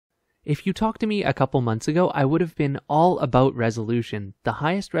If you talked to me a couple months ago, I would have been all about resolution. The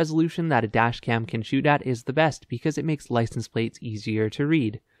highest resolution that a dashcam can shoot at is the best because it makes license plates easier to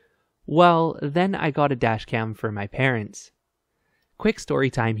read. Well, then I got a dashcam for my parents. Quick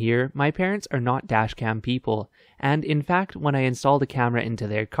story time here, my parents are not dashcam people, and in fact when I installed a camera into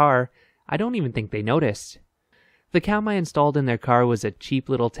their car, I don't even think they noticed. The cam I installed in their car was a cheap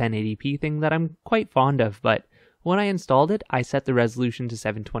little 1080p thing that I'm quite fond of, but when I installed it, I set the resolution to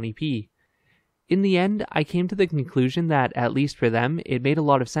 720p. In the end, I came to the conclusion that, at least for them, it made a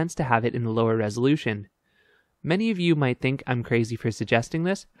lot of sense to have it in the lower resolution. Many of you might think I'm crazy for suggesting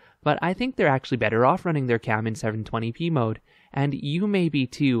this, but I think they're actually better off running their cam in 720p mode, and you may be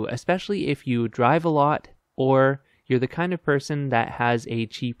too, especially if you drive a lot or you're the kind of person that has a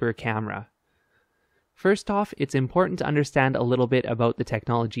cheaper camera. First off, it's important to understand a little bit about the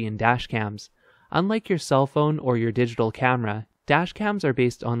technology in dashcams. Unlike your cell phone or your digital camera, dashcams are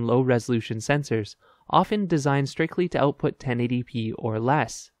based on low-resolution sensors, often designed strictly to output 1080p or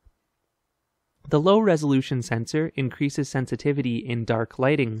less. The low-resolution sensor increases sensitivity in dark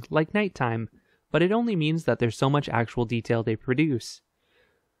lighting, like nighttime, but it only means that there's so much actual detail they produce.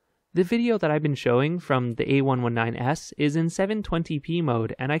 The video that I've been showing from the A119S is in 720p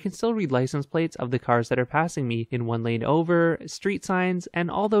mode, and I can still read license plates of the cars that are passing me in one lane over, street signs, and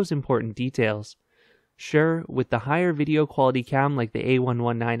all those important details. Sure, with the higher video quality cam like the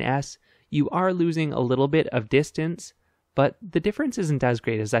A119S, you are losing a little bit of distance, but the difference isn't as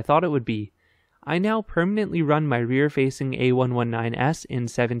great as I thought it would be. I now permanently run my rear-facing A119S in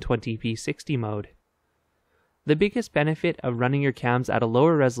 720p 60 mode. The biggest benefit of running your cams at a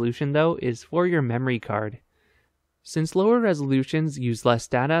lower resolution though is for your memory card. Since lower resolutions use less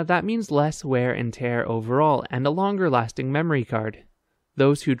data, that means less wear and tear overall and a longer lasting memory card.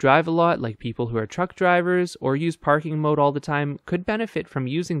 Those who drive a lot, like people who are truck drivers or use parking mode all the time, could benefit from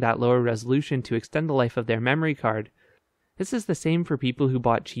using that lower resolution to extend the life of their memory card. This is the same for people who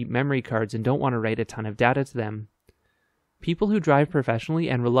bought cheap memory cards and don't want to write a ton of data to them. People who drive professionally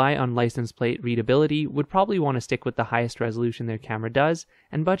and rely on license plate readability would probably want to stick with the highest resolution their camera does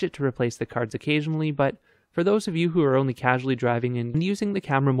and budget to replace the cards occasionally, but for those of you who are only casually driving and using the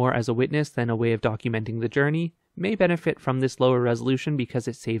camera more as a witness than a way of documenting the journey, may benefit from this lower resolution because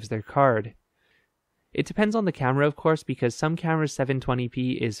it saves their card. It depends on the camera of course, because some cameras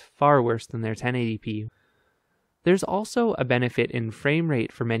 720p is far worse than their 1080p. There's also a benefit in frame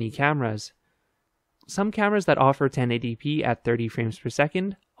rate for many cameras. Some cameras that offer 1080p at 30 frames per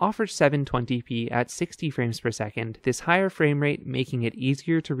second offer 720p at 60 frames per second, this higher frame rate making it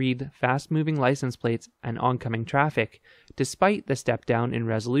easier to read fast-moving license plates and oncoming traffic, despite the step down in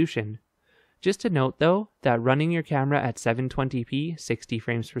resolution. Just to note though, that running your camera at 720p 60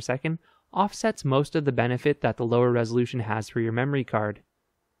 frames per second offsets most of the benefit that the lower resolution has for your memory card.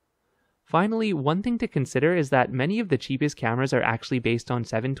 Finally, one thing to consider is that many of the cheapest cameras are actually based on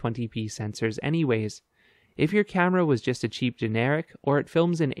 720p sensors anyways. If your camera was just a cheap generic, or it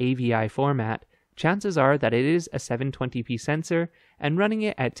films in AVI format, chances are that it is a 720p sensor, and running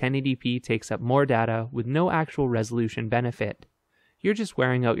it at 1080p takes up more data with no actual resolution benefit. You're just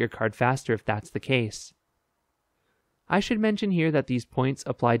wearing out your card faster if that's the case. I should mention here that these points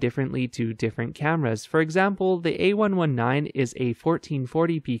apply differently to different cameras. For example, the A119 is a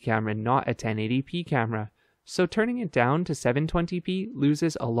 1440p camera, not a 1080p camera, so turning it down to 720p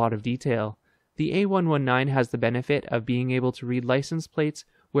loses a lot of detail. The A119 has the benefit of being able to read license plates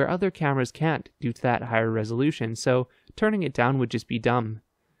where other cameras can't due to that higher resolution, so turning it down would just be dumb.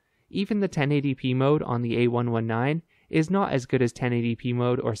 Even the 1080p mode on the A119 is not as good as 1080p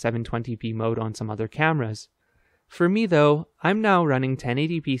mode or 720p mode on some other cameras. For me though, I'm now running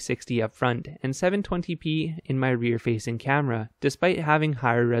 1080p 60 up front and 720p in my rear-facing camera, despite having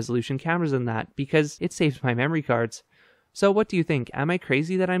higher resolution cameras than that, because it saves my memory cards. So what do you think? Am I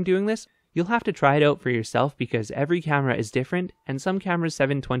crazy that I'm doing this? You'll have to try it out for yourself because every camera is different, and some cameras'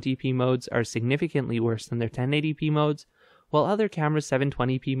 720p modes are significantly worse than their 1080p modes, while other cameras'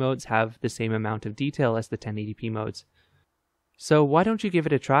 720p modes have the same amount of detail as the 1080p modes. So why don't you give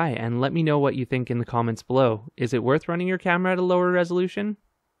it a try and let me know what you think in the comments below. Is it worth running your camera at a lower resolution?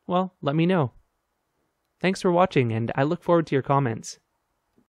 Well, let me know. Thanks for watching and I look forward to your comments.